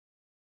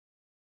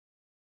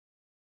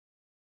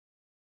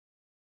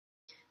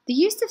The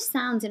use of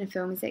sound in a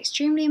film is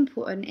extremely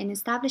important in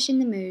establishing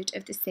the mood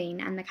of the scene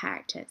and the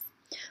characters.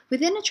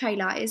 Within a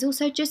trailer, it is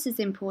also just as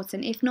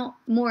important, if not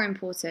more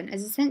important,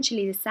 as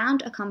essentially the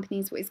sound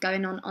accompanies what is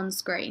going on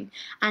screen,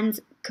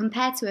 and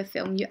compared to a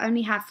film, you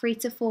only have 3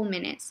 to 4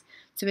 minutes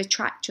to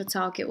attract your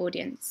target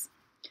audience.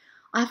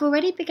 I've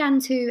already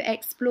begun to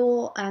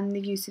explore the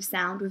use of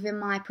sound within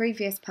my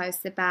previous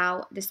posts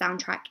about the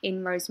soundtrack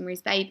in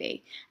Rosemary's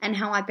Baby and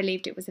how I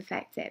believed it was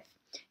effective.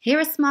 Here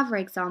are some other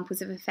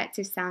examples of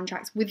effective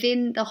soundtracks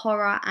within the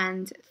horror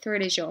and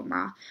thriller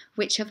genre,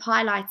 which have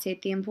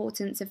highlighted the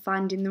importance of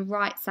finding the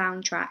right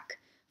soundtrack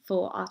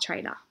for our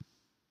trailer.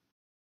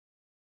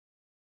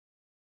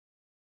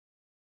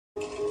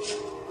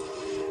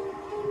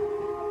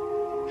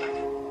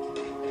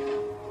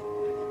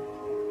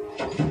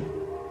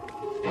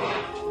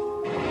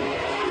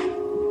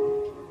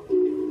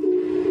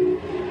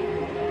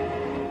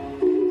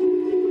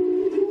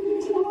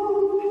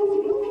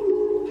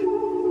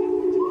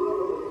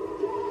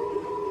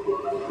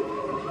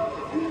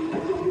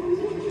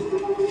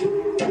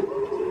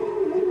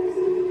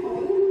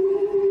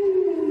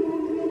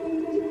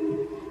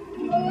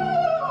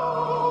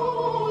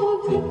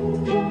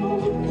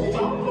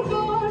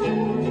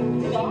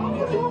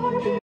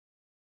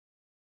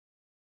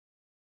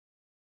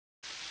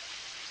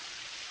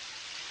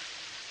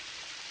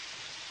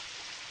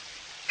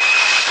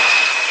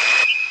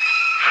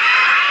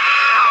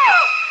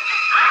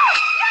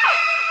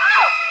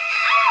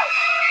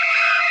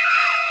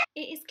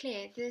 It is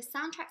clear the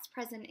soundtracks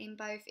present in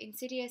both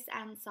Insidious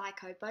and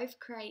Psycho both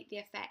create the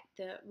effect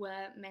that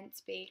were meant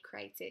to be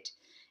created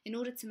in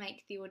order to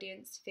make the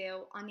audience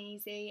feel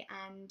uneasy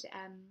and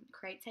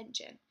create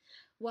tension.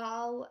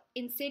 While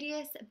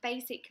Insidious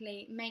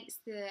basically makes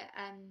the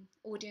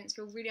audience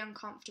feel really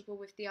uncomfortable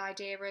with the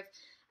idea of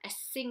a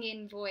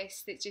singing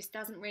voice that just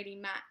doesn't really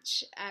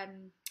match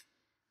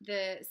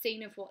the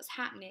scene of what's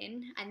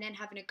happening, and then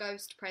having a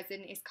ghost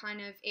present is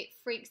it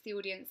freaks the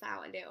audience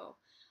out a little.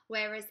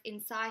 Whereas in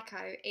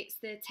Psycho, it's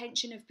the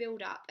tension of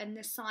build-up and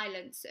the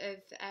silence of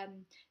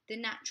the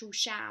natural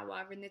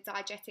shower and the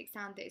diegetic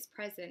sound that is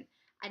present,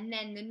 and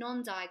then the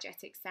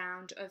non-diegetic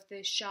sound of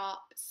the sharp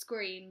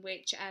scream,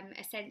 which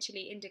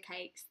essentially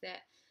indicates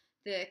that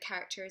the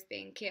character is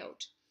being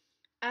killed.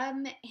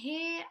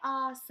 Here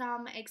are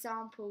some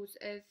examples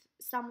of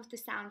some of the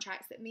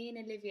soundtracks that me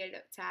and Olivia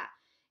looked at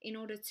in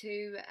order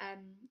to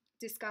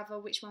discover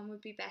which one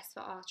would be best for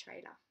our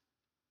trailer.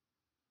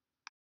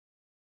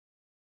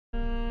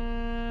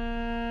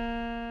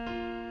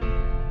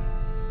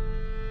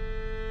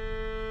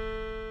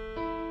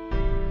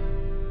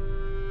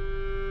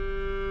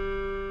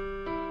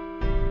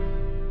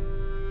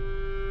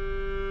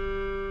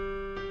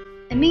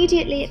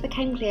 Immediately it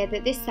became clear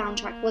that this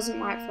soundtrack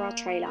wasn't right for our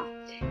trailer.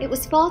 It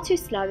was far too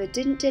slow and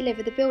didn't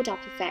deliver the build-up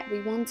effect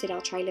we wanted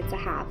our trailer to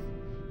have.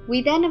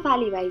 We then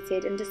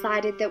evaluated and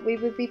decided that we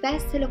would be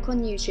best to look on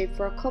YouTube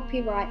for a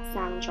copyright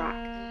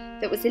soundtrack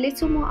that was a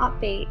little more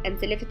upbeat and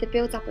delivered the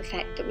build-up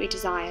effect that we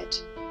desired.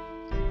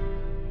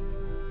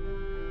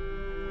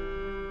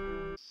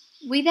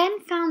 We then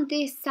found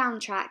this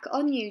soundtrack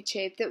on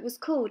YouTube that was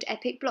called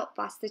Epic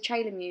Blockbuster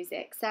Trailer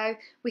Music, so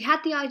we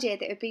had the idea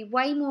that it would be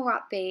way more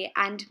upbeat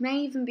and may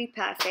even be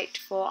perfect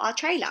for our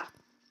trailer.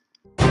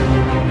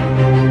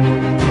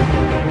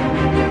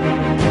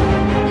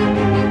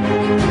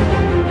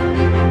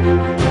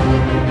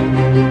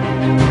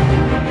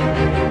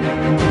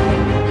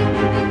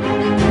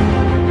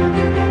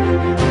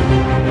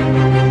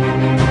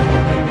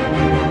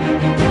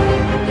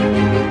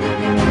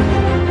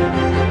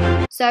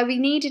 So we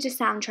needed a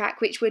soundtrack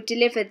which would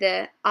deliver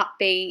the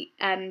upbeat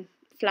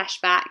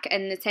flashback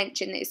and the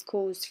tension that is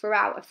caused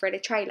throughout a thriller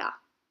trailer.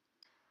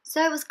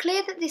 So it was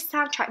clear that this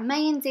soundtrack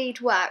may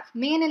indeed work.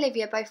 Me and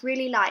Olivia both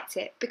really liked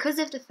it because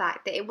of the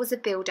fact that it was a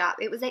build-up,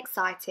 it was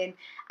exciting,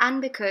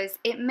 and because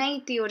it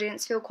made the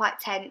audience feel quite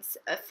tense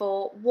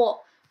for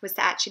what was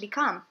to actually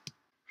come.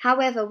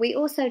 However, we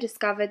also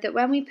discovered that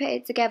when we put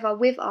it together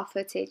with our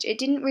footage, it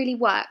didn't really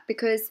work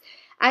because,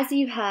 as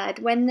you heard,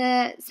 when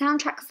the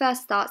soundtrack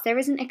first starts, there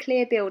isn't a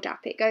clear build-up.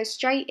 It goes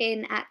straight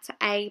in at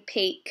a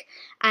peak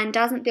and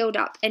doesn't build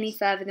up any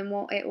further than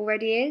what it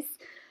already is.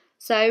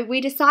 So we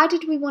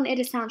decided we wanted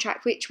a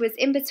soundtrack which was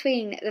in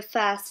between the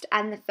first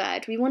and the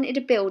third. We wanted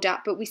a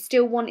build-up, but we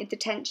still wanted the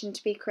tension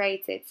to be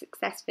created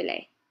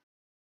successfully.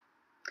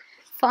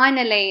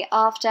 Finally,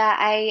 after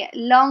a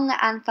long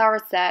and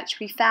thorough search,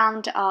 we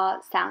found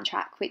our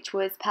soundtrack, which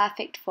was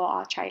perfect for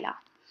our trailer.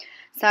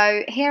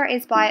 So here it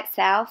is by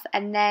itself,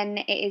 and then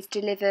it is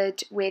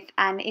delivered with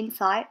an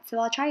insight to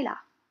our trailer.